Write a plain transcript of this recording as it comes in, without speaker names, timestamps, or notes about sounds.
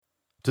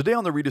Today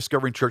on the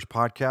Rediscovering Church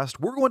podcast,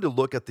 we're going to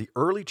look at the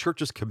early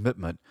church's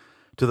commitment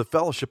to the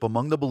fellowship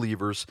among the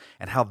believers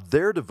and how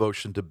their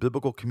devotion to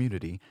biblical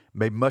community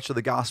made much of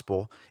the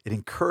gospel. It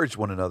encouraged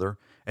one another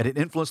and it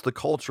influenced the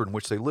culture in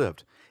which they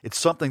lived. It's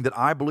something that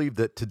I believe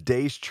that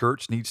today's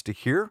church needs to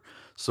hear,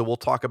 so we'll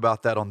talk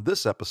about that on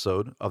this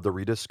episode of the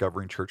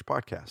Rediscovering Church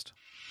podcast.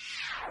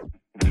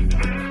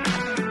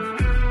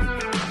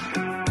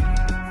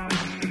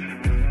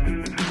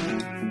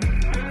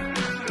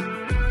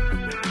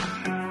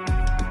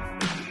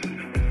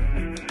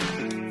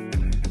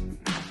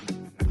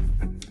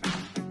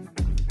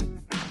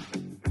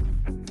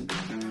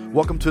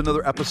 Welcome to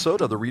another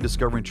episode of the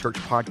Rediscovering Church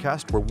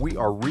podcast, where we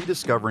are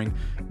rediscovering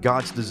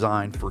God's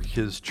design for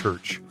His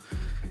church.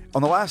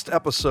 On the last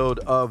episode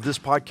of this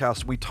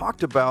podcast, we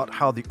talked about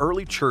how the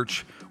early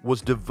church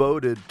was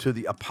devoted to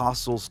the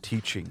apostles'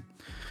 teaching.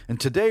 And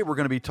today we're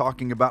going to be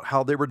talking about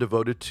how they were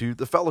devoted to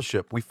the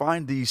fellowship. We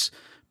find these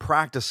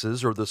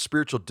practices, or the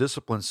spiritual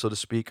disciplines, so to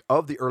speak,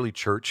 of the early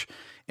church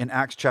in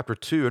Acts chapter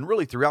 2, and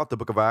really throughout the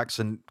book of Acts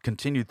and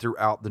continued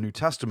throughout the New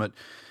Testament.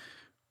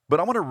 But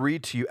I want to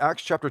read to you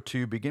Acts chapter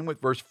 2, begin with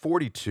verse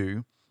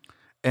 42,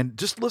 and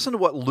just listen to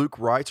what Luke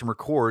writes and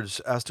records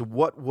as to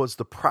what was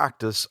the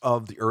practice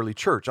of the early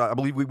church. I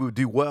believe we would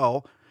do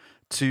well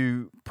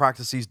to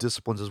practice these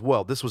disciplines as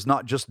well. This was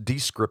not just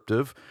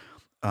descriptive,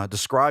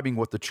 describing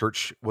what the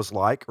church was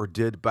like or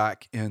did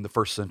back in the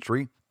first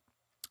century,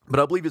 but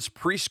I believe it's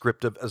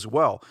prescriptive as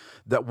well,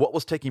 that what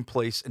was taking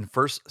place in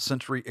first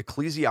century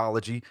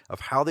ecclesiology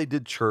of how they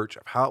did church,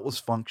 of how it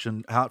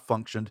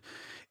functioned,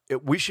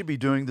 we should be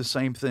doing the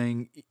same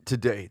thing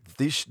today.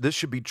 This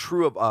should be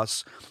true of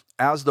us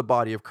as the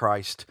body of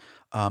Christ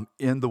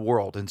in the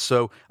world. And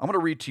so I'm going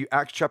to read to you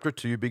Acts chapter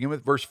 2, begin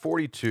with verse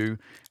 42,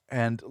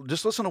 and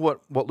just listen to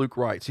what Luke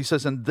writes. He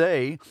says, "And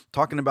they,"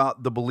 talking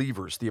about the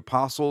believers, the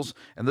apostles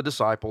and the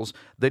disciples,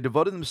 "they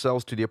devoted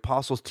themselves to the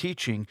apostles'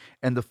 teaching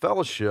and the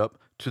fellowship,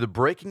 to the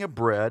breaking of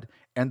bread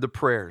and the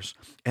prayers.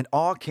 And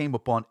awe came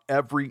upon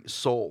every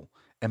soul,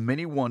 and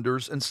many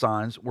wonders and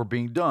signs were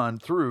being done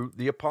through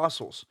the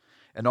apostles.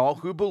 And all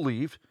who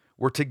believed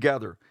were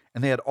together,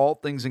 and they had all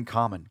things in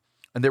common.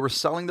 And they were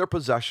selling their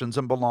possessions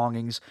and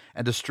belongings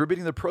and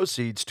distributing the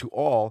proceeds to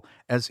all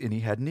as any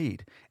had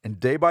need.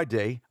 And day by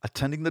day,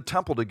 attending the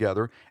temple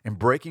together and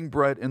breaking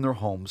bread in their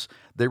homes,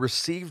 they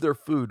received their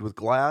food with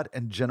glad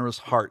and generous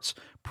hearts,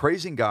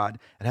 praising God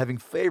and having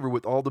favor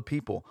with all the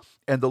people.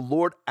 And the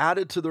Lord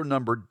added to their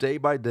number day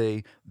by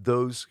day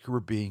those who were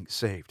being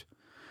saved."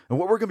 And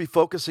what we're going to be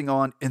focusing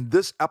on in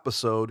this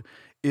episode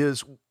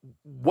is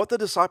what the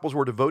disciples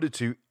were devoted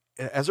to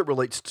as it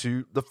relates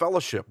to the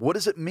fellowship. What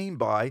does it mean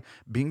by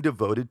being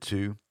devoted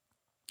to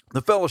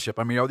the fellowship?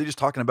 I mean, are they just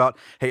talking about,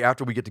 hey,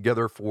 after we get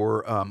together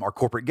for our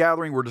corporate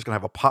gathering, we're just going to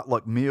have a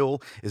potluck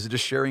meal? Is it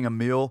just sharing a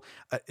meal?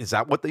 Is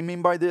that what they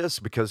mean by this?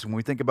 Because when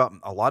we think about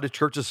a lot of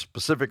churches,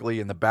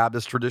 specifically in the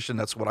Baptist tradition,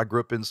 that's what I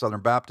grew up in,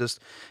 Southern Baptist,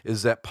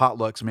 is that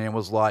potlucks, man,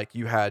 was like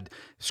you had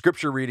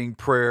scripture reading,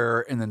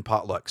 prayer, and then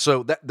potluck.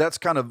 So that's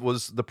kind of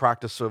was the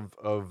practice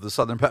of the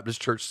Southern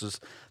Baptist churches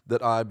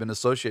that I've been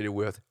associated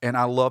with. And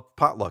I love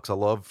potlucks.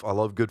 I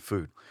love good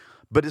food.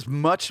 But it's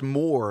much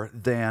more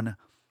than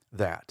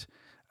that.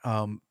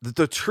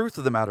 The truth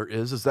of the matter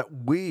is that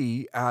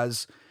we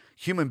as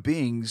human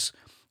beings,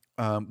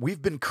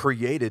 we've been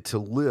created to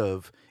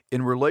live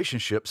in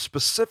relationship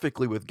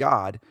specifically with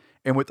God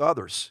and with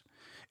others.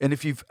 And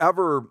if you've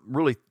ever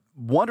really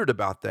wondered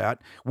about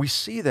that, we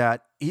see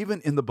that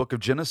even in the book of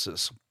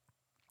Genesis,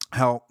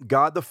 how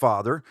God the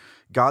Father,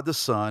 God the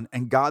Son,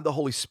 and God the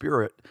Holy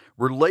Spirit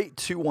relate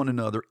to one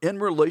another in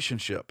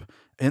relationship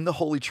in the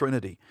Holy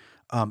Trinity.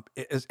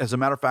 As a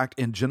matter of fact,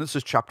 in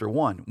Genesis chapter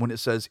 1, when it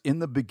says, "In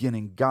the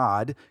beginning,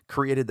 God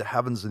created the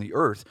heavens and the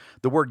earth,"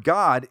 the word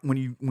God, when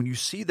you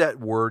see that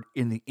word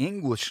in the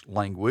English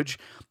language,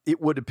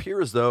 it would appear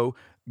as though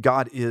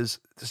God it's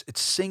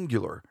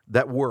singular,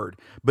 that word.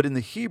 But in the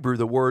Hebrew,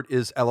 the word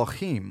is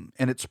Elohim,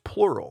 and it's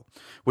plural,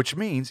 which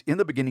means in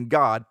the beginning,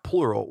 God,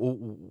 plural. Well,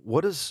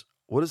 what is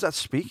that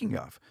speaking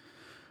of?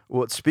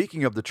 Well, it's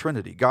speaking of the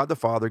Trinity, God the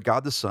Father,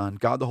 God the Son,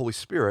 God the Holy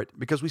Spirit,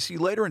 because we see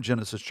later in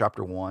Genesis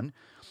chapter 1,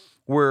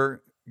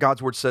 where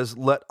God's word says,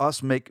 "Let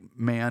us make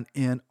man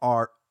in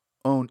our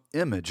own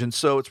image." And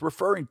so it's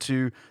referring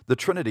to the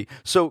Trinity.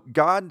 So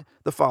God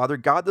the Father,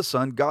 God the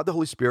Son, God the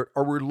Holy Spirit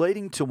are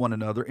relating to one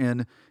another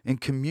in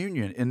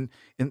communion,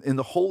 in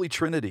the Holy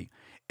Trinity.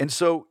 And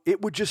so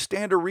it would just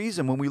stand to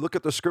reason when we look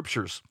at the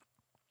scriptures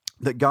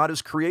that God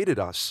has created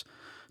us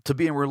to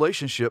be in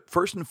relationship,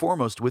 first and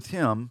foremost, with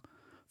Him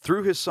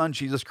through His Son,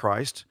 Jesus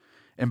Christ,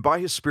 and by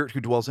His Spirit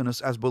who dwells in us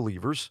as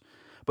believers,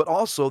 but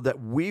also that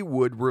we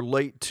would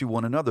relate to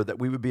one another, that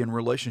we would be in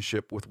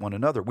relationship with one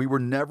another. We were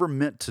never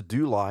meant to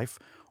do life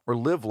or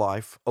live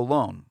life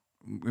alone.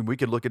 We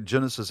could look at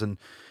Genesis and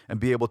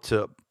be able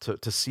to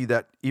see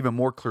that even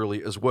more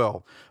clearly as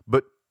well.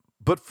 But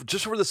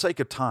just for the sake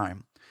of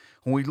time,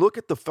 when we look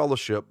at the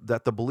fellowship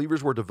that the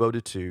believers were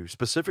devoted to,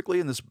 specifically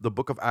in the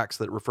book of Acts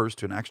that it refers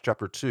to in Acts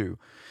chapter 2,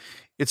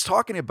 it's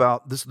talking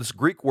about this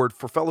Greek word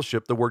for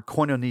fellowship, the word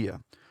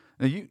koinonia.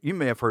 Now, you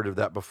may have heard of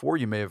that before.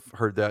 You may have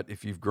heard that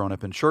if you've grown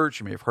up in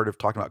church. You may have heard of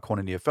talking about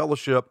koinonia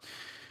fellowship.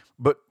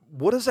 But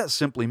what does that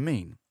simply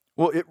mean?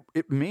 Well,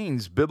 it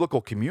means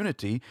biblical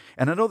community.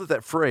 And I know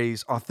that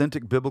phrase,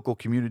 authentic biblical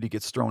community,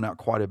 gets thrown out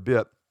quite a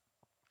bit.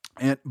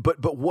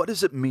 But what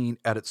does it mean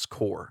at its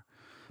core?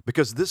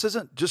 Because this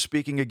isn't just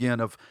speaking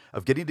again of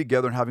getting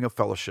together and having a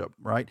fellowship,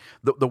 right?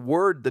 The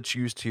word that's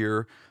used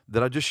here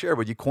that I just shared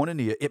with you,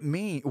 koinonia, it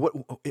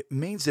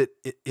means it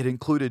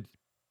included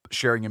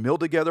sharing a meal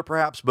together,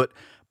 perhaps, but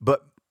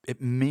it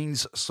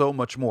means so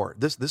much more.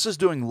 This is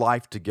doing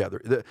life together.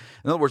 In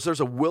other words, there's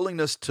a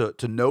willingness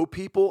to know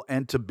people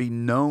and to be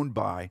known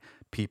by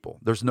people.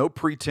 There's no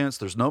pretense.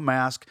 There's no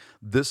mask.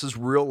 This is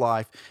real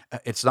life.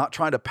 It's not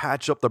trying to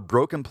patch up the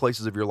broken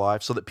places of your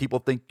life so that people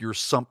think you're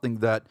something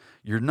that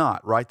you're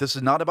not, right? This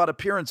is not about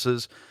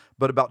appearances,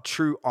 but about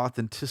true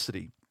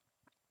authenticity.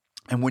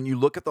 And when you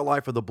look at the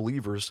life of the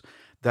believers,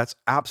 that's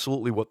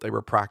absolutely what they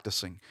were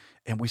practicing.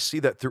 And we see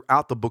that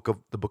throughout the book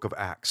of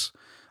Acts.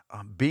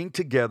 Being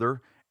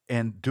together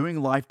and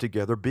doing life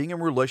together, being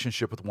in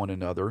relationship with one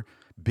another,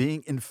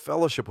 being in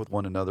fellowship with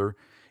one another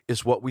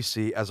is what we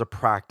see as a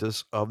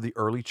practice of the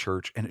early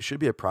church, and it should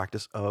be a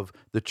practice of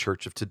the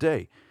church of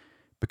today.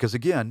 Because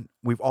again,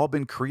 we've all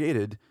been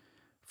created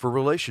for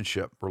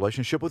relationship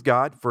with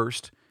God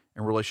first,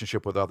 and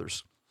relationship with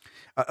others.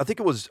 I think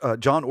it was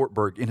John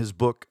Ortberg in his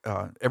book,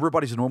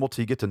 Everybody's Normal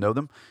Till You Get to Know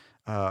Them.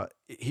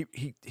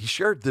 He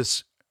shared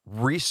this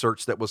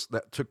research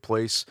that took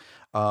place.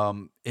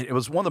 It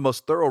was one of the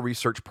most thorough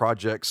research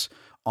projects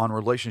on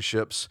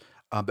relationships.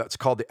 That's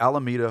called the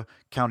Alameda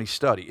County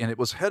Study, and it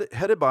was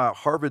headed by a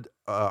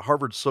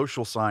Harvard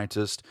social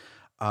scientist,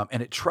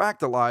 and it tracked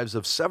the lives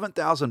of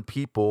 7,000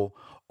 people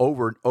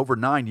over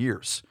 9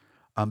 years.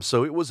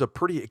 So it was a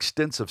pretty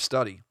extensive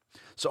study.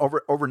 So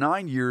over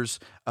 9 years,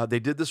 they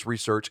did this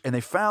research, and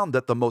they found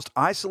that the most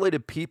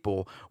isolated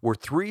people were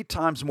 3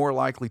 times more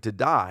likely to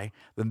die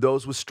than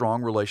those with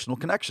strong relational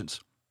connections.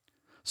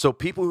 So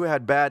people who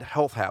had bad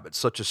health habits,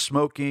 such as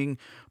smoking,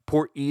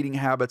 poor eating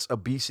habits,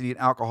 obesity, and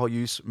alcohol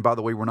use. And by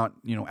the way, we're not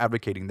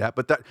advocating that,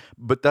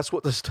 but that's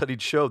what the study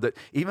showed, that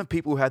even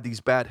people who had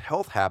these bad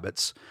health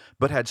habits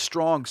but had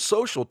strong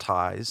social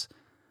ties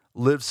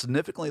lived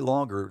significantly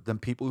longer than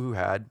people who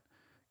had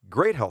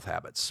great health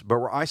habits but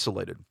were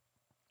isolated.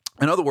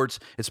 In other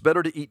words, it's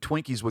better to eat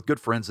Twinkies with good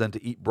friends than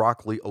to eat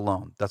broccoli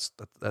alone.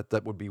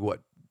 That would be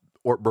what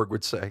Ortberg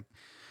would say.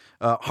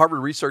 Harvard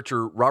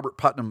researcher Robert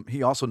Putnam,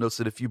 he also notes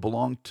that if you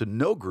belong to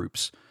no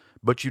groups,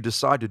 but you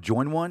decide to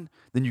join one,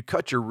 then you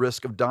cut your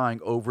risk of dying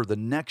over the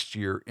next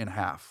year in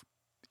half.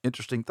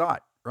 Interesting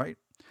thought, right?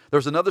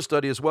 There's another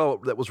study as well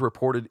that was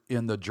reported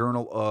in the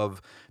Journal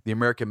of the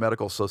American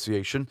Medical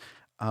Association.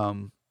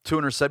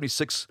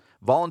 276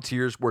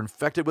 volunteers were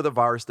infected with a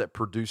virus that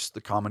produced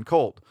the common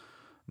cold.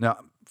 Now,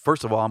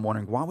 first of all, I'm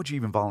wondering, why would you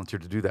even volunteer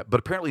to do that? But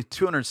apparently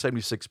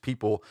 276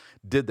 people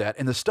did that.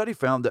 And the study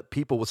found that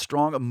people with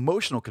strong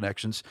emotional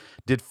connections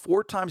did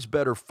 4 times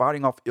better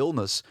fighting off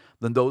illness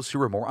than those who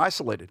were more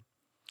isolated.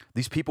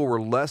 These people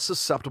were less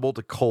susceptible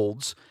to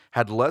colds,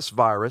 had less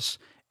virus,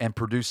 and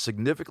produced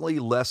significantly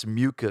less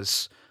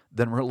mucus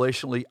than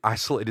relationally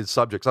isolated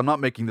subjects. I'm not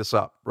making this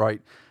up,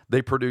 right?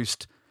 They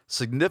produced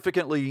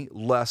significantly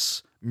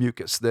less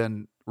mucus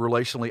than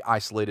relationally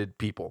isolated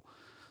people.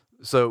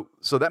 So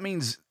that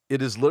means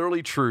it is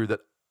literally true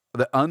that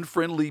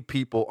unfriendly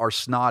people are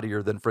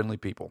snottier than friendly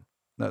people.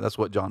 Now, that's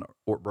what John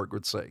Ortberg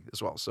would say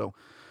as well.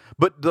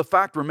 But the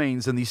fact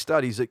remains in these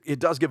studies, it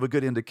does give a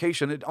good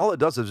indication. All it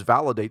does is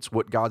validates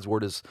what God's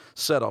word has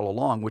said all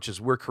along, which is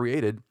we're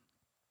created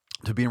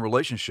to be in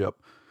relationship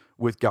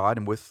with God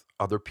and with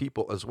other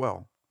people as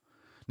well.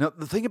 Now,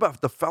 the thing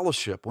about the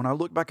fellowship, when I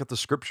look back at the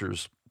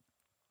scriptures,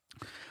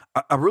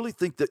 I really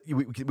think that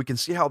we can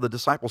see how the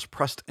disciples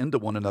pressed into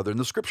one another, and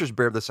the scriptures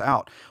bear this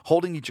out,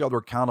 holding each other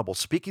accountable,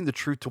 speaking the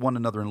truth to one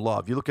another in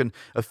love. You look in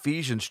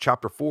Ephesians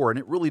chapter 4, and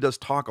it really does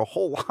talk a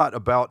whole lot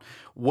about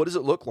what does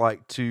it look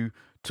like to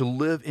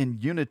live in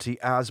unity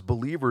as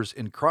believers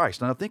in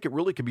Christ. And I think it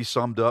really can be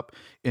summed up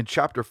in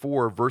chapter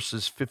 4,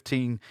 verses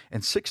 15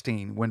 and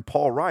 16, when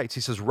Paul writes,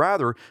 he says,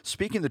 rather,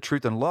 speaking the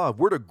truth in love,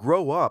 we're to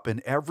grow up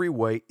in every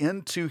way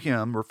into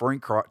him, referring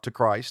to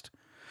Christ,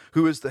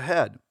 who is the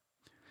head,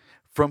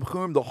 from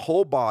whom the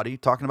whole body,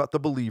 talking about the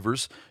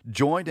believers,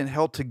 joined and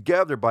held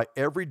together by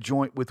every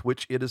joint with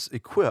which it is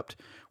equipped,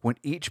 when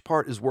each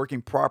part is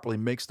working properly,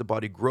 makes the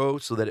body grow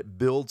so that it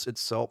builds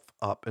itself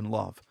up in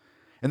love.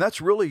 And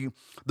that's really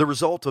the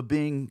result of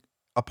being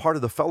a part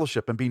of the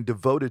fellowship and being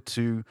devoted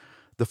to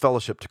the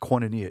fellowship, to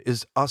koinonia,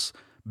 is us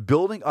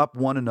building up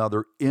one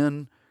another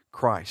in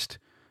Christ.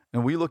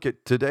 And we look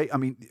at today,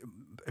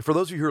 for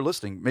those of you who are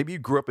listening, maybe you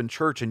grew up in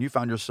church and you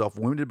found yourself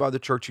wounded by the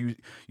church.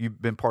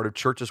 You've been part of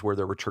churches where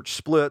there were church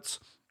splits,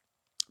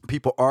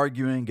 people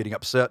arguing, getting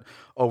upset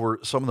over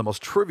some of the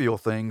most trivial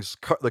things,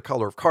 the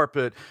color of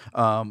carpet,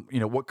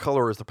 what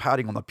color is the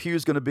padding on the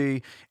pews going to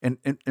be. And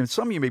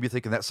some of you may be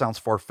thinking that sounds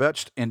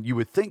far-fetched, and you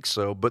would think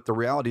so, but the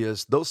reality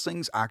is those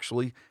things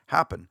actually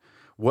happen.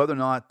 whether or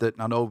not that,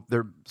 I know there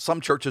are some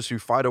churches who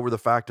fight over the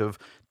fact of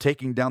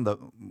taking down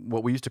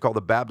what we used to call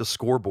the Baptist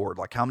scoreboard,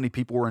 like how many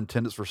people were in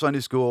attendance for Sunday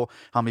school,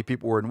 how many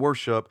people were in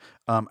worship,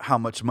 how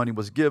much money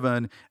was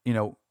given.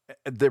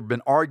 There have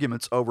been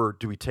arguments over,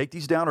 do we take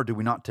these down or do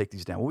we not take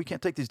these down? Well, we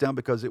can't take these down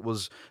because it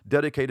was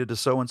dedicated to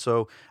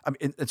so-and-so.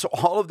 And so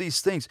all of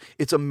these things,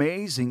 it's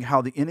amazing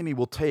how the enemy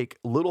will take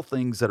little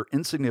things that are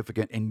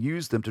insignificant and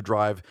use them to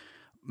drive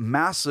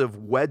massive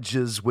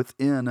wedges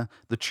within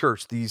the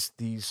church, these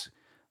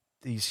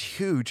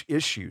huge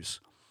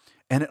issues.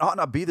 And it ought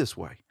not be this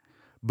way.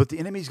 But the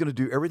enemy is going to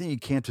do everything he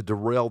can to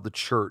derail the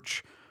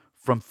church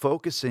from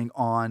focusing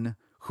on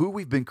who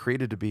we've been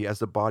created to be as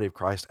the body of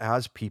Christ,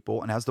 as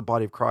people and as the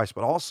body of Christ,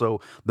 but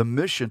also the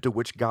mission to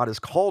which God has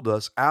called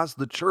us as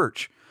the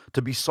church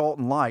to be salt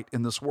and light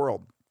in this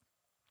world.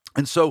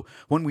 And so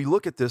when we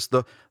look at this,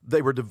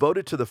 they were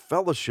devoted to the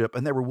fellowship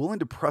and they were willing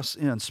to press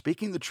in,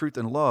 speaking the truth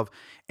in love.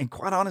 And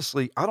quite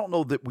honestly, I don't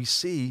know that we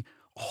see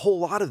a whole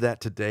lot of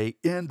that today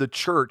in the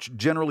church,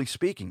 generally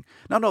speaking.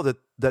 Now, I know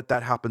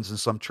that happens in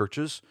some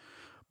churches,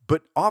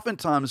 but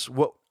oftentimes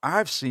what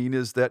I've seen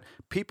is that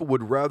people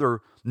would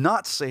rather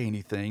not say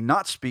anything,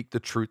 not speak the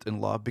truth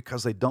in love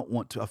because they don't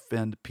want to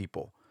offend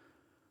people.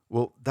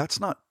 Well, that's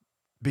not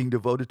being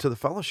devoted to the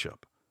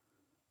fellowship.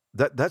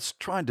 That's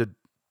trying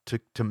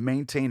to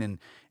maintain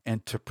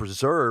and to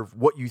preserve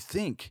what you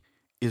think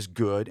is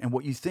good and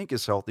what you think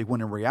is healthy,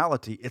 when in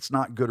reality, it's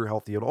not good or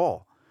healthy at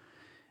all.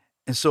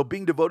 And so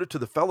being devoted to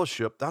the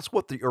fellowship, that's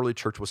what the early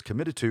church was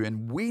committed to,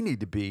 and we need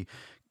to be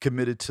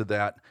committed to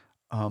that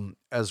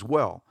as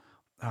well.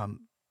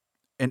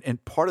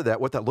 And part of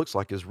that, what that looks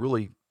like, is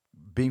really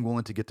being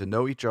willing to get to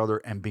know each other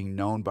and being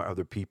known by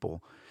other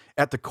people.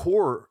 At the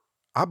core,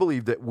 I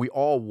believe that we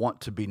all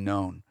want to be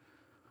known.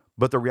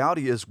 But the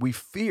reality is we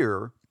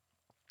fear,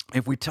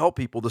 if we tell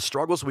people the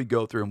struggles we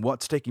go through and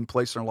what's taking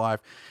place in our life,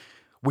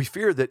 we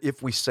fear that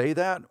if we say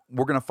that,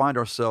 we're going to find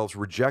ourselves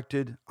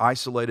rejected,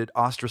 isolated,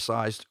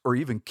 ostracized, or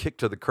even kicked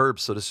to the curb,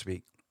 so to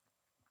speak.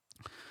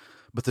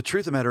 But the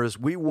truth of the matter is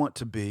we want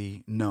to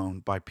be known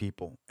by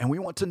people, and we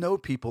want to know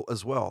people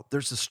as well.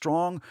 There's a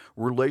strong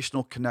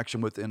relational connection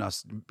within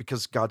us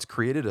because God's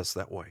created us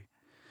that way.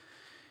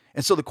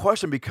 And so the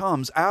question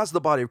becomes, as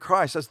the body of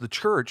Christ, as the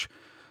church,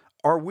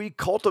 are we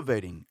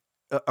cultivating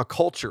a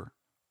culture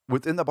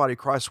within the body of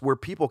Christ where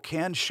people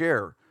can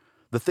share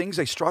the things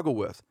they struggle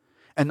with?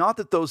 And not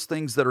that those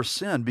things that are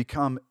sin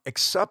become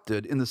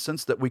accepted in the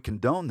sense that we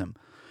condone them,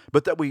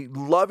 but that we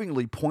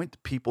lovingly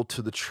point people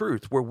to the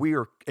truth, where we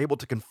are able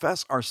to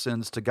confess our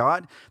sins to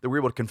God, that we're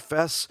able to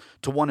confess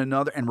to one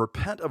another and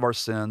repent of our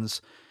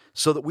sins,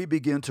 so that we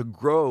begin to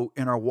grow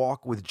in our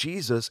walk with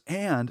Jesus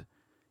and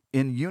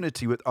in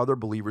unity with other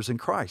believers in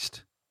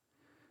Christ.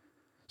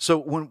 So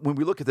when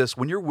we look at this,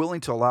 when you're willing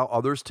to allow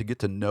others to get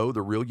to know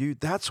the real you,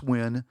 that's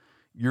when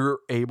you're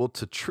able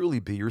to truly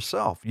be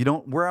yourself. You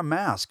don't wear a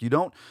mask. You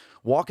don't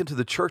walk into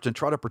the church and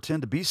try to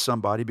pretend to be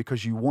somebody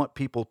because you want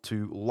people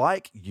to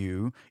like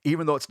you,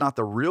 even though it's not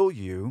the real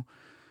you,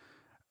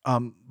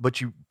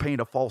 but you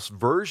paint a false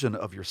version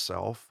of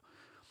yourself.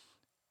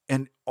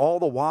 And all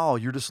the while,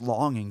 you're just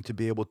longing to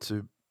be able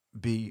to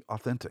be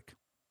authentic.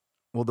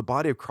 Well, the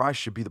body of Christ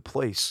should be the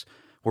place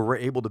where we're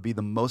able to be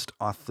the most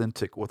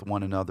authentic with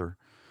one another.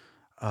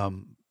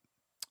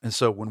 And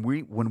so when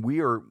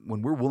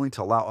we're willing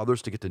to allow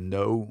others to get to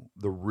know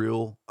the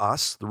real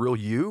us, the real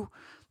you,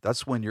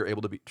 that's when you're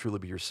able to truly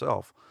be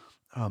yourself.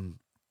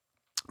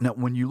 Now,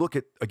 when you look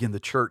at, again, the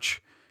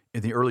church,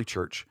 in the early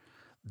church,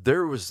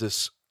 there was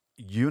this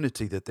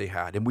unity that they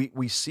had. And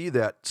we see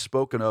that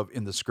spoken of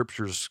in the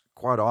scriptures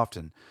quite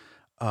often.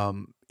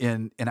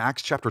 In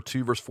Acts chapter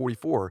 2, verse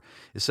 44,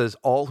 it says,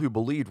 all who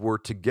believed were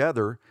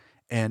together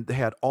and they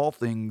had all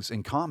things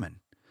in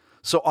common.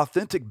 So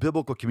authentic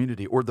biblical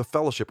community, or the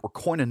fellowship, or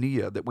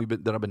koinonia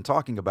that I've been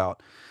talking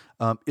about,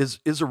 it's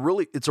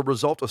a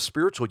result of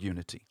spiritual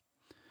unity.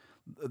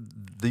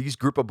 These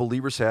group of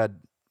believers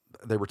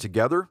they were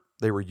together,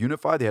 they were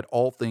unified, they had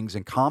all things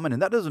in common,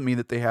 and that doesn't mean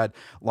that they had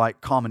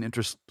like common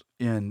interest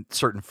in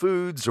certain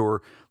foods,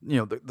 or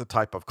the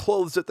type of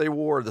clothes that they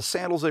wore, the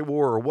sandals they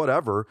wore, or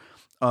whatever.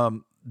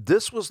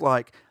 This was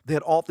like they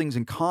had all things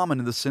in common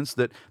in the sense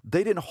that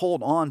they didn't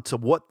hold on to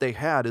what they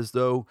had as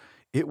though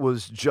it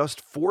was just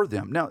for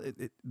them. Now,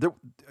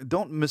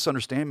 don't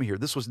misunderstand me here.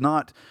 This was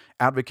not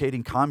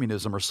advocating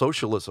communism or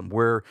socialism,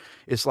 where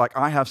it's like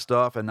I have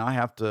stuff and I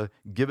have to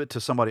give it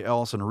to somebody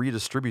else and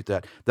redistribute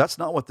that. That's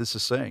not what this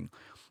is saying.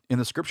 In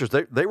the scriptures,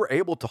 they were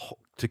able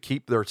to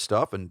keep their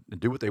stuff and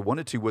do what they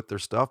wanted to with their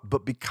stuff,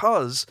 but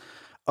because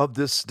of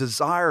this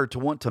desire to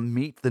want to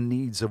meet the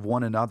needs of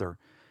one another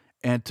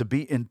and to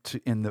be in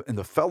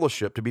the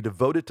fellowship, to be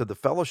devoted to the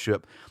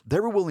fellowship, they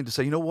were willing to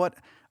say, you know what,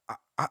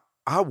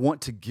 I want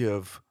to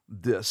give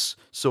this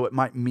so it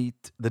might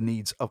meet the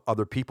needs of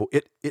other people.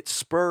 It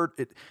spurred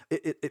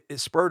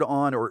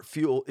on, or it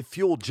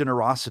fueled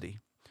generosity.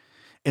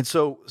 And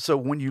so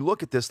when you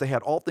look at this, they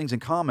had all things in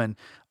common.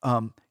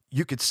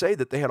 You could say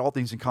that they had all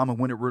things in common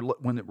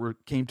when it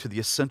came to the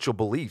essential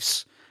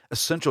beliefs,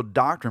 essential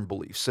doctrine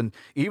beliefs. And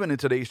even in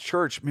today's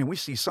church, man, we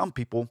see some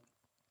people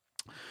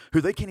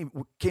who they can't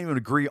even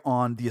agree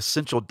on the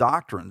essential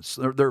doctrines.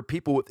 There are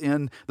people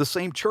within the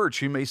same church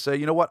who may say,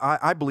 you know what,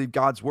 I believe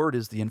God's word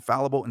is the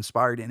infallible,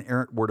 inspired,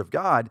 inerrant word of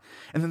God.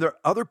 And then there are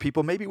other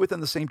people, maybe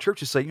within the same church,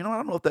 who say, you know, I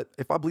don't know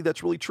if I believe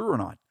that's really true or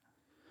not.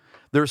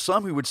 There are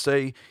some who would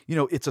say, you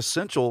know, it's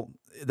essential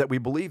that we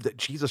believe that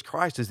Jesus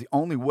Christ is the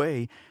only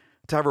way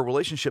to have a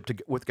relationship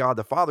with God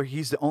the Father.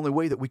 He's the only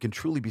way that we can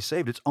truly be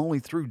saved. It's only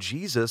through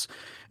Jesus.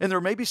 And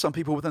there may be some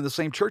people within the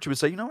same church who would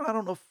say, you know what, I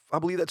don't know if I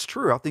believe that's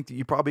true. I think that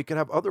you probably could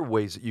have other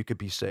ways that you could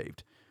be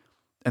saved.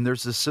 And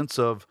there's this sense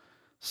of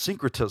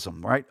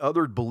syncretism, right?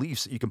 Other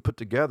beliefs that you can put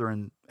together,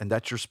 and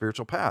that's your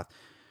spiritual path.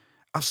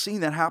 I've seen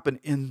that happen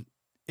in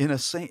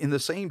the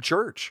same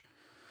church.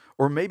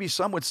 Or maybe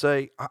some would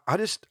say,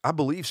 I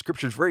believe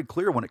Scripture is very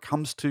clear when it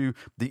comes to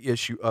the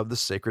issue of the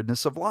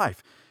sacredness of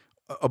life,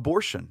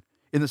 abortion.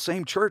 In the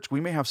same church, we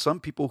may have some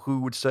people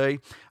who would say,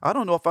 I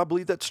don't know if I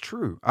believe that's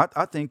true.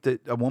 I think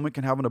that a woman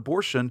can have an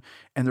abortion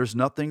and there's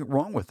nothing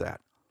wrong with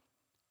that.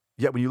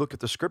 Yet when you look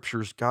at the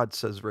Scriptures, God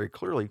says very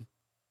clearly,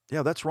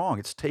 yeah, that's wrong.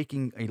 It's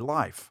taking a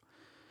life.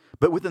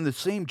 But within the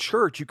same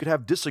church, you could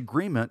have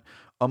disagreement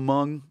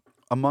among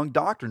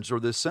doctrines, or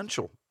the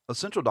essential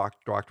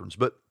doctrines.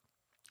 But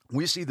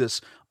we see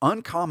this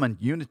uncommon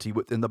unity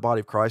within the body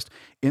of Christ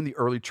in the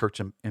early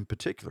church in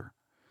particular.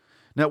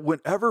 Now,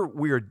 whenever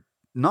we are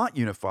not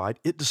unified,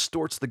 it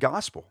distorts the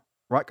gospel,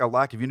 right? A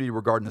lack of unity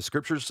regarding the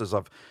Scriptures, as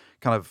I've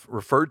kind of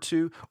referred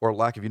to, or a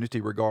lack of unity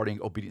regarding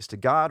obedience to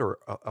God, or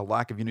a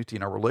lack of unity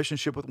in our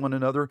relationship with one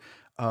another.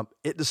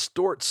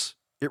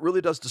 It really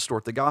does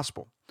distort the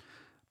gospel.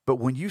 But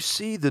when you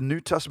see the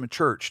New Testament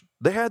church,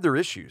 they had their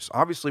issues.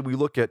 Obviously, we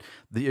look at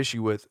the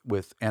issue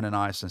with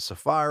Ananias and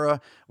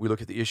Sapphira. We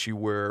look at the issue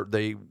where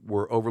they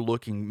were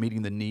overlooking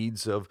meeting the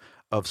needs of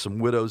some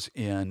widows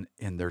in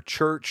their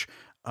church.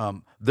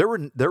 There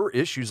were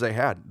issues they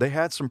had. They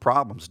had some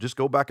problems. Just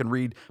go back and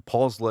read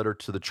Paul's letter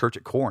to the church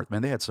at Corinth.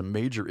 Man, they had some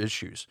major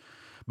issues.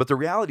 But the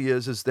reality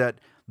is that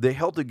they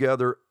held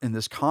together in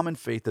this common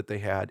faith that they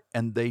had,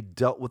 and they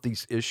dealt with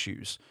these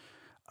issues.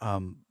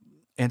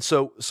 And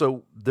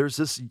so there's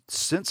this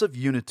sense of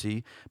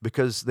unity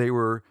because they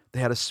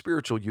had a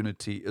spiritual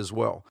unity as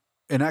well.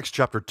 In Acts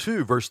chapter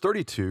 2, verse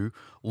 32,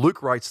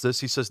 Luke writes this.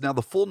 He says, now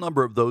the full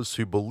number of those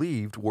who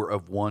believed were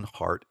of one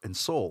heart and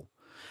soul.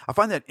 I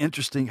find that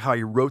interesting how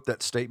he wrote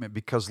that statement,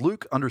 because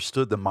Luke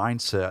understood the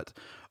mindset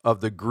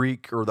of the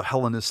Greek or the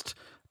Hellenist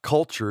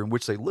culture in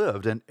which they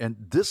lived. And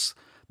this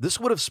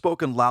would have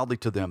spoken loudly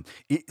to them.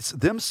 It's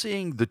them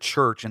seeing the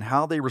church and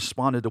how they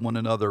responded to one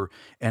another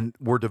and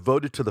were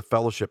devoted to the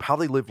fellowship, how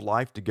they lived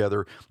life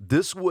together.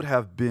 This would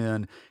have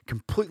been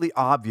completely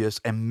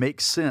obvious and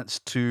make sense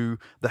to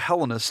the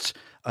Hellenists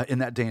in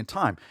that day and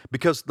time,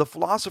 because the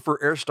philosopher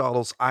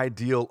Aristotle's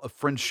ideal of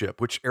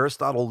friendship, which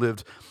Aristotle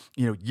lived,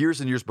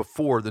 years and years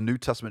before the New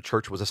Testament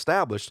church was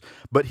established,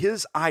 but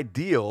his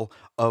ideal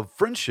of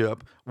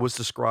friendship was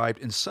described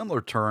in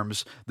similar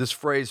terms. This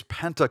phrase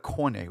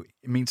pentakoine,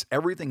 it means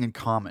everything in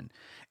common.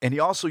 And he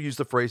also used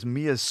the phrase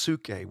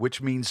miasuke,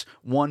 which means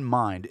one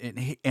mind.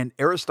 And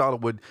Aristotle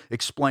would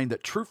explain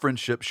that true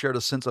friendship shared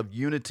a sense of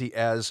unity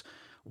as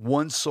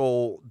one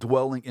soul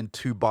dwelling in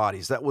two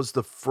bodies. That was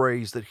the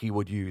phrase that he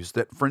would use,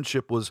 that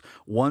friendship was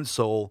one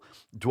soul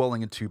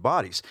dwelling in two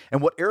bodies.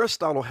 And what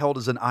Aristotle held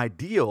as an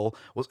ideal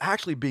was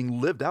actually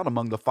being lived out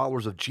among the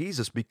followers of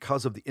Jesus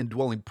because of the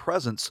indwelling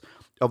presence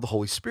of the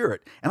Holy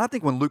Spirit. And I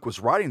think when Luke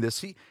was writing this,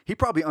 he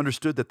probably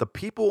understood that the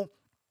people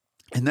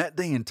in that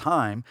day and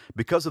time,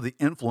 because of the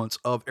influence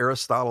of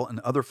Aristotle and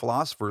other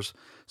philosophers,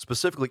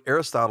 specifically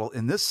Aristotle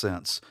in this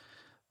sense,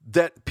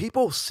 that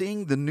people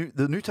seeing the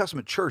New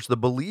Testament church, the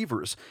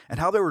believers, and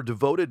how they were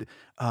devoted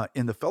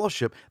in the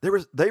fellowship,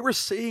 they were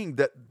seeing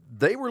that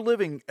they were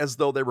living as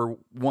though they were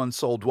one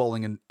soul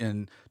dwelling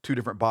in two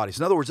different bodies.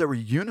 In other words, they were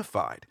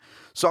unified.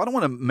 So I don't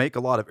want to make a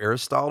lot of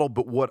Aristotle,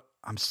 but what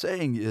I'm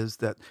saying is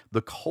that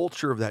the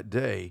culture of that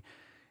day,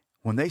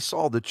 when they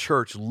saw the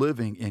church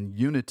living in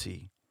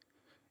unity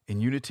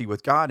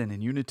with God and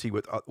in unity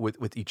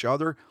with each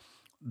other,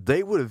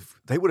 it would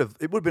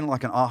have been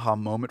like an aha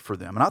moment for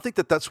them. And I think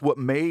that that's what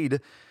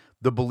made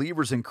the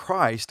believers in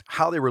Christ,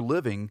 how they were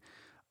living,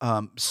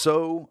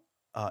 so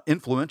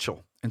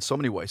influential in so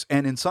many ways.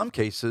 And in some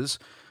cases,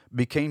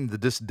 became the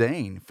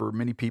disdain for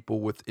many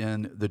people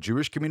within the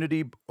Jewish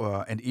community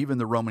and even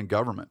the Roman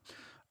government.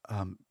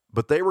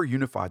 But they were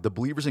unified. The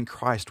believers in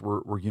Christ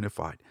were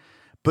unified.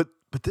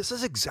 But this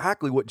is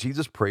exactly what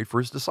Jesus prayed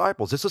for his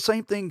disciples. It's the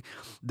same thing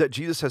that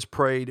Jesus has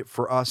prayed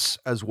for us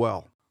as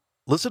well.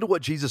 Listen to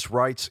what Jesus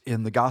writes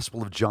in the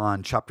Gospel of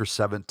John, chapter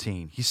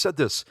 17. He said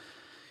this.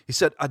 He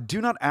said, I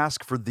do not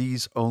ask for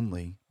these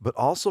only, but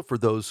also for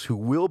those who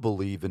will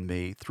believe in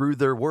me through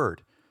their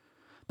word,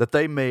 that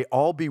they may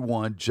all be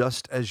one,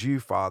 just as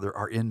you, Father,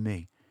 are in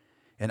me,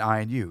 and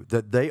I in you,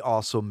 that they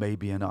also may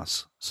be in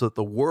us, so that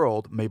the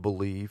world may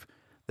believe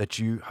that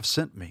you have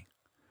sent me.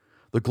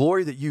 The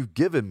glory that you've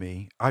given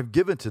me, I've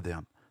given to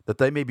them, that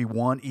they may be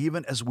one,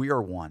 even as we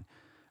are one.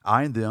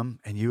 I and them,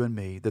 and you and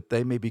me, that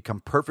they may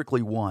become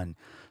perfectly one,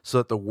 so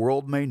that the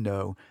world may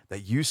know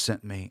that you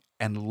sent me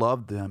and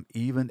loved them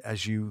even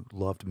as you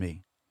loved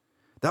me.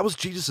 That was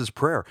Jesus'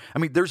 prayer. I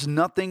mean, there's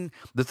nothing,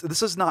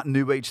 this is not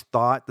New Age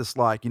thought, this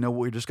like,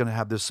 we're just going to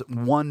have this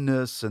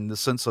oneness and the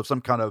sense of some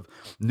kind of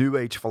New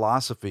Age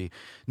philosophy.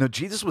 No,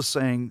 Jesus was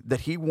saying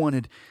that he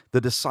wanted the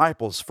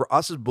disciples, for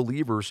us as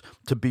believers,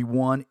 to be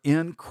one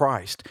in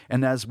Christ.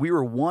 And as we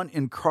were one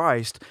in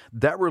Christ,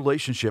 that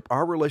relationship,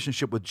 our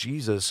relationship with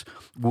Jesus,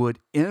 would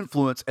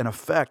influence and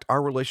affect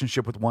our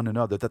relationship with one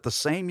another. That the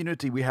same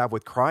unity we have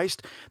with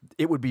Christ,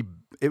 it would be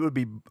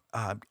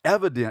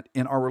evident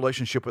in our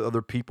relationship with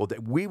other people,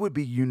 that we would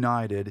be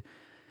united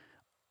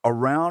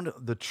around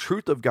the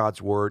truth of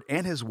God's word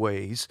and his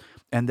ways,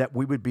 and that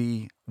we would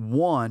be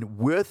one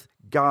with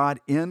God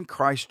in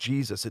Christ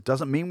Jesus. It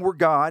doesn't mean we're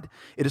God.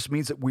 It just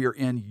means that we are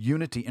in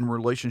unity in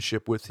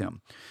relationship with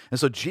him. And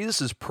so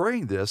Jesus is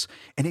praying this,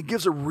 and he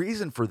gives a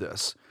reason for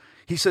this.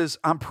 He says,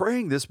 I'm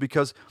praying this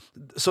because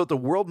so that the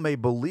world may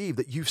believe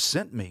that you've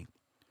sent me.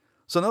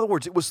 So in other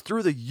words, it was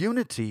through the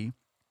unity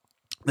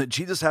that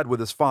Jesus had with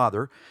his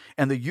Father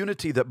and the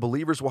unity that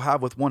believers will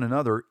have with one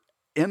another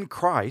in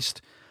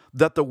Christ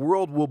that the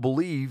world will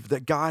believe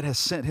that God has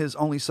sent his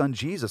only son,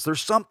 Jesus.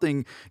 There's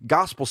something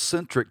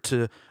gospel-centric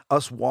to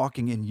us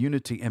walking in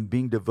unity and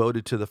being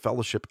devoted to the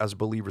fellowship as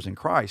believers in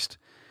Christ.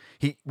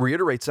 He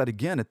reiterates that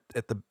again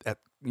at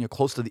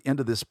close to the end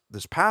of this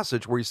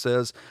passage, where he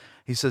says,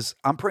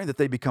 I'm praying that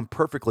they become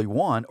perfectly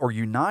one, or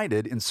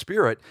united in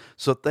spirit,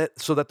 so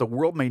that the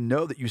world may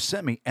know that you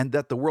sent me, and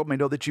that the world may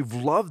know that you've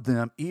loved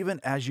them even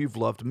as you've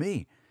loved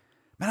me.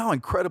 Man, how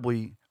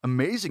incredibly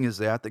amazing is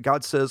that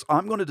God says,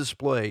 I'm going to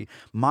display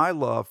my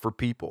love for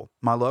people,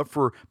 my love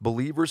for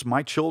believers,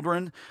 my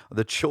children,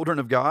 the children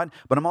of God,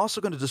 but I'm also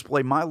going to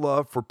display my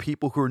love for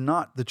people who are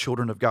not the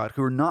children of God,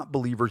 who are not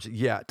believers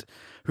yet,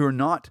 who are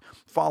not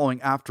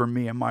following after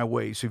me and my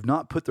ways, who've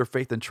not put their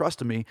faith and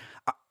trust in me.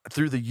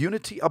 Through the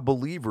unity of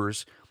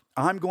believers,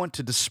 I'm going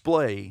to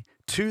display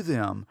to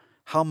them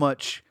how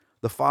much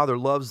the Father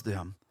loves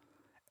them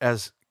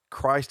as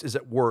Christ is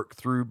at work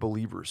through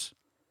believers.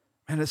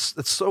 And it's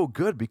so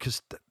good,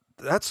 because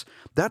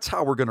that's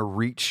how we're going to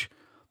reach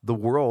the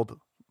world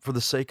for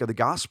the sake of the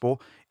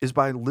gospel, is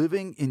by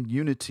living in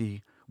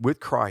unity with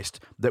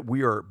Christ, that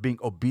we are being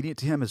obedient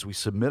to him as we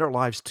submit our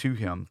lives to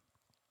him.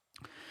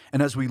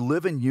 And as we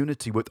live in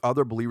unity with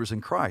other believers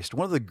in Christ.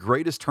 One of the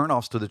greatest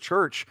turnoffs to the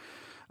church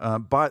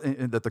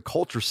that the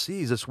culture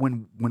sees is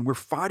when we're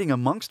fighting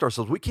amongst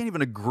ourselves. We can't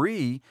even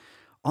agree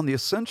on the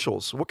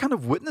essentials. What kind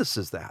of witness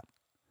is that?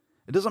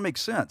 It doesn't make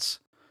sense.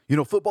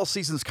 Football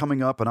season's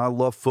coming up, and I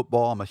love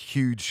football. I'm a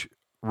huge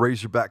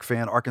Razorback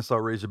fan, Arkansas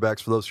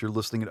Razorbacks, for those who are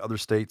listening in other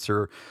states,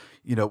 and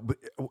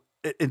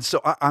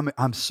so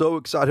I'm so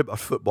excited about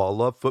football. I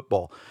love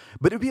football.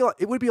 But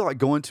it would be like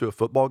going to a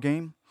football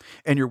game,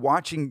 and you're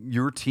watching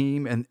your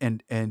team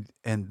and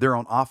they're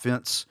on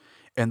offense,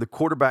 and the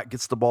quarterback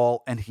gets the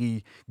ball and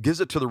he gives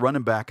it to the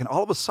running back, and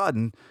all of a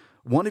sudden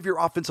one of your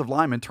offensive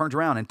linemen turns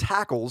around and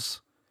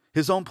tackles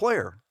his own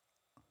player.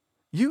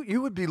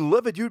 You would be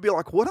livid. You would be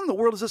like, what in the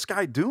world is this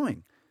guy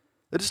doing?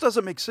 It just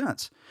doesn't make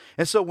sense.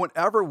 And so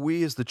whenever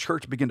we as the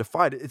church begin to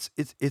fight, it's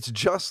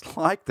just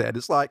like that.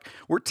 It's like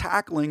we're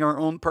tackling our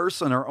own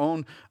person, our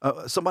own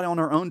somebody on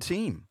our own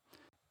team.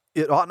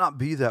 It ought not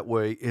be that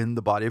way in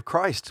the body of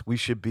Christ. We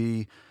should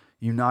be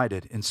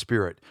united in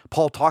spirit.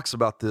 Paul talks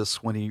about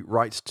this when he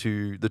writes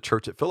to the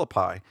church at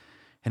Philippi,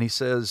 and he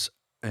says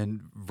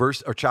in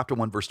chapter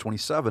 1, verse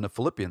 27 of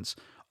Philippians,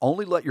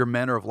 only let your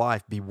manner of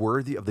life be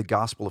worthy of the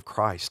gospel of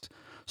Christ,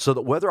 so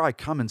that whether I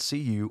come and see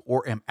you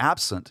or am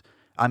absent,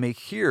 I may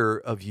hear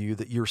of you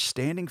that you're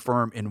standing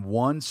firm in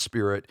one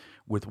spirit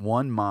with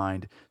one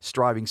mind,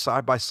 striving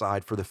side by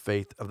side for the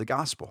faith of the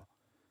gospel.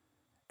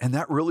 And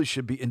that really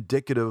should be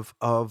indicative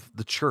of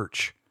the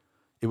church.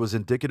 It was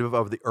indicative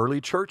of the early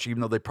church,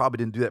 even though they probably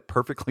didn't do that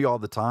perfectly all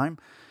the time.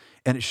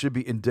 And it should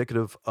be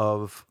indicative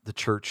of the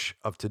church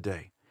of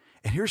today.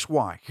 And here's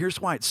why. Here's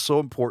why it's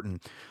so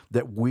important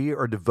that we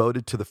are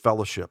devoted to the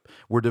fellowship.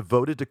 We're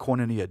devoted to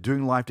koinonia,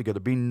 doing life together,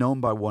 being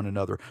known by one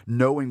another,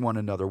 knowing one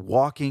another,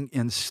 walking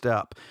in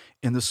step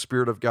in the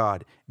Spirit of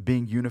God,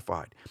 being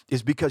unified.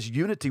 Is because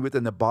unity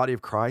within the body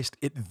of Christ,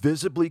 it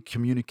visibly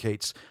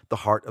communicates the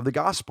heart of the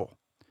gospel.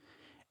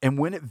 And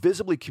when it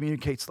visibly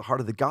communicates the heart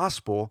of the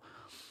gospel,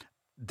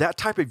 that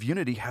type of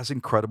unity has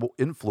incredible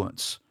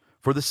influence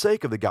for the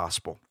sake of the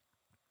gospel.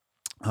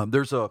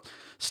 There's a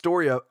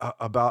story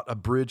about a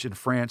bridge in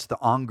France, the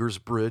Angers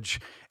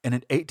Bridge, and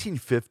in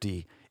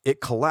 1850,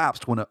 it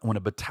collapsed when a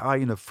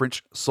battalion of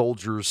French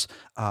soldiers,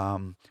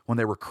 when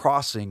they were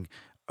crossing,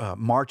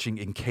 marching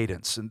in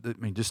cadence, and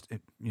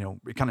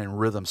kind of in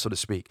rhythm, so to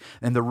speak,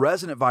 and the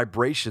resonant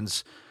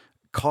vibrations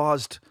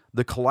caused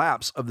the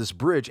collapse of this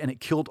bridge, and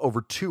it killed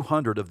over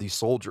 200 of these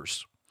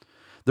soldiers.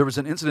 There was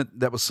an incident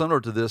that was similar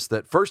to this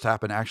that first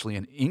happened actually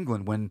in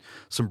England when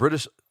some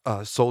British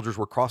soldiers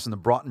were crossing the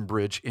Broughton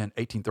Bridge in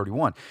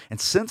 1831. And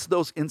since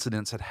those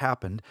incidents had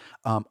happened,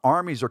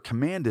 armies are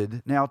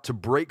commanded now to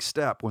break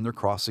step when they're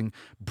crossing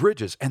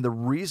bridges. And the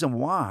reason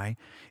why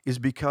is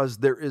because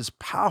there is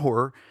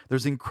power,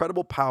 there's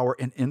incredible power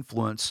and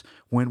influence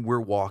when we're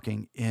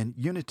walking in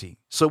unity.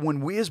 So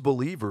when we as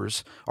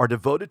believers are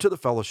devoted to the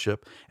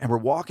fellowship and we're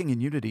walking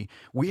in unity,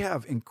 we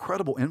have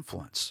incredible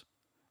influence.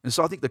 And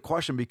so I think the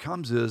question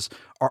becomes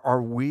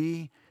are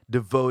we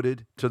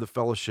devoted to the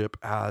fellowship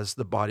as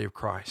the body of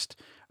Christ?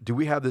 Do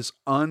we have this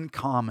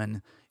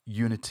uncommon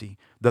unity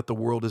that the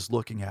world is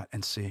looking at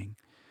and seeing?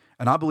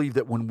 And I believe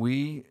that when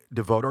we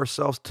devote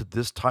ourselves to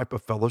this type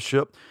of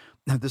fellowship,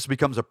 this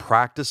becomes a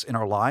practice in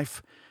our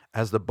life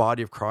as the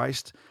body of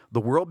Christ, the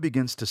world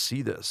begins to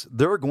see this.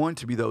 There are going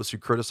to be those who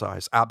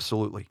criticize,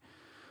 absolutely.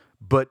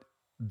 But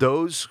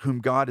those whom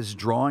God is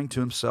drawing to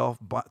himself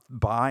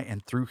by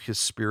and through his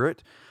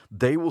Spirit,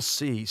 they will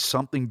see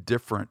something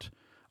different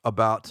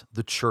about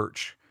the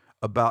church,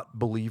 about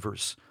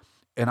believers.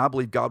 And I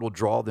believe God will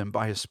draw them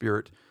by his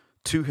Spirit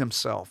to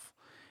himself.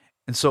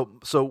 And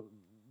so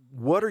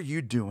what are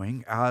you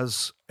doing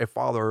as a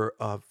follower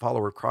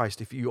of Christ?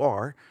 If you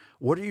are,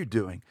 what are you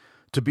doing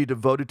to be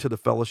devoted to the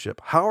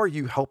fellowship? How are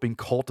you helping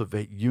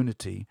cultivate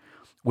unity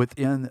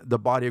within the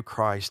body of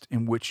Christ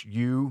in which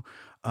you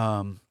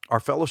are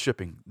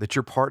fellowshipping, that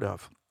you're part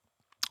of?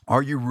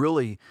 Are you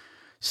really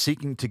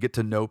seeking to get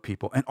to know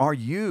people? And are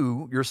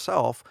you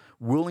yourself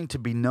willing to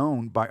be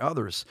known by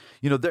others?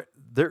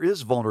 There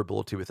is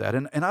vulnerability with that.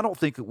 And I don't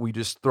think that we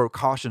just throw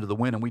caution to the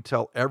wind and we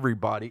tell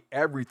everybody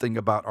everything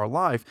about our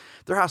life.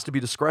 There has to be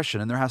discretion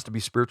and there has to be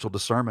spiritual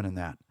discernment in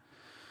that.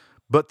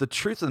 But the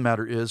truth of the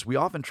matter is we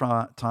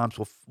oftentimes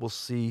will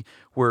see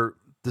where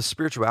the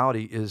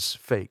spirituality is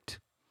faked.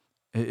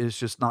 It's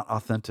just not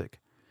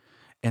authentic.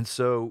 And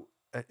so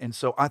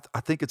I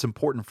think it's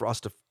important for us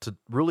to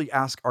really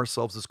ask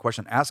ourselves this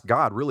question, ask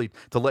God really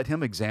to let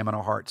him examine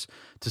our hearts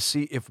to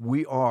see if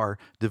we are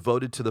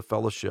devoted to the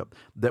fellowship,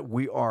 that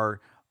we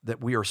are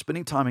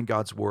spending time in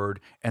God's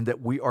word, and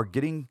that we are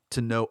getting to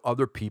know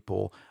other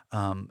people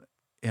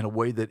in a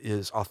way that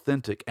is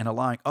authentic and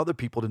allowing other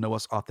people to know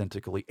us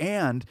authentically.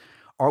 And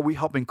are we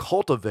helping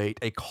cultivate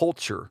a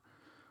culture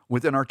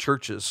within our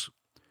churches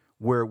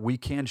where we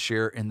can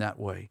share in that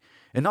way,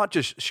 and not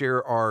just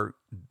share our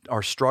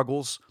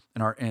struggles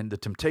and the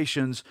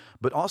temptations,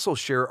 but also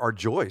share our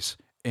joys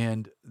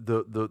and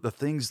the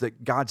things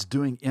that God's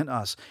doing in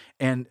us,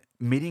 and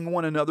meeting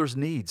one another's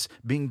needs,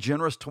 being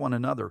generous to one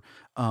another,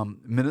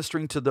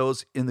 ministering to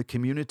those in the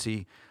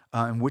community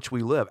in which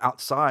we live,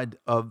 outside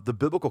of the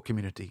biblical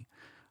community.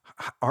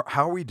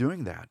 How are we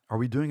doing that? Are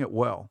we doing it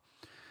well?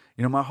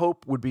 My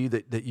hope would be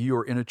that you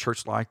are in a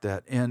church like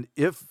that. And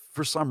if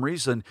for some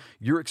reason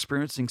you're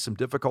experiencing some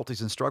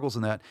difficulties and struggles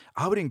in that,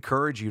 I would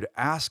encourage you to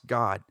ask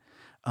God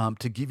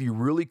to give you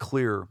really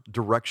clear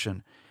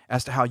direction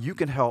as to how you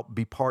can help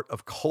be part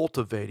of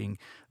cultivating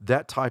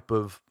that type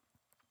of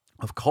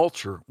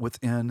culture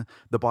within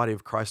the body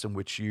of Christ in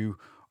which you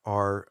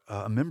are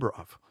a member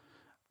of.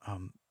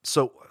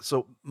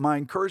 So my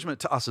encouragement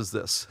to us is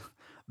this,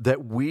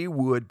 that we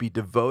would be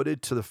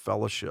devoted to the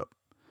fellowship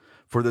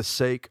for the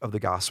sake of the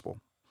gospel.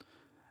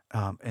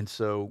 And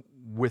so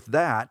with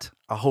that,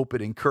 I hope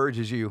it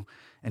encourages you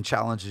and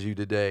challenges you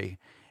today.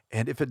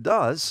 And if it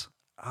does,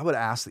 I would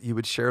ask that you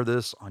would share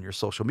this on your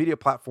social media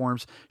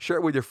platforms, share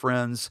it with your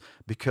friends,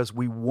 because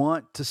we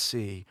want to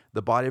see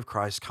the body of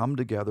Christ come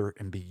together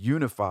and be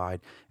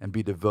unified and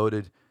be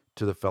devoted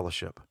to the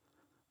fellowship.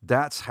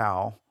 That's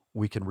how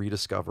we can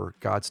rediscover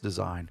God's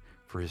design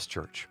for his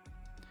church.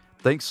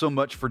 Thanks so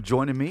much for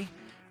joining me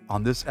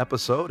on this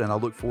episode, and I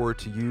look forward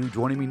to you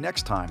joining me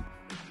next time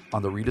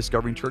on the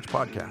Rediscovering Church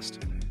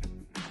podcast.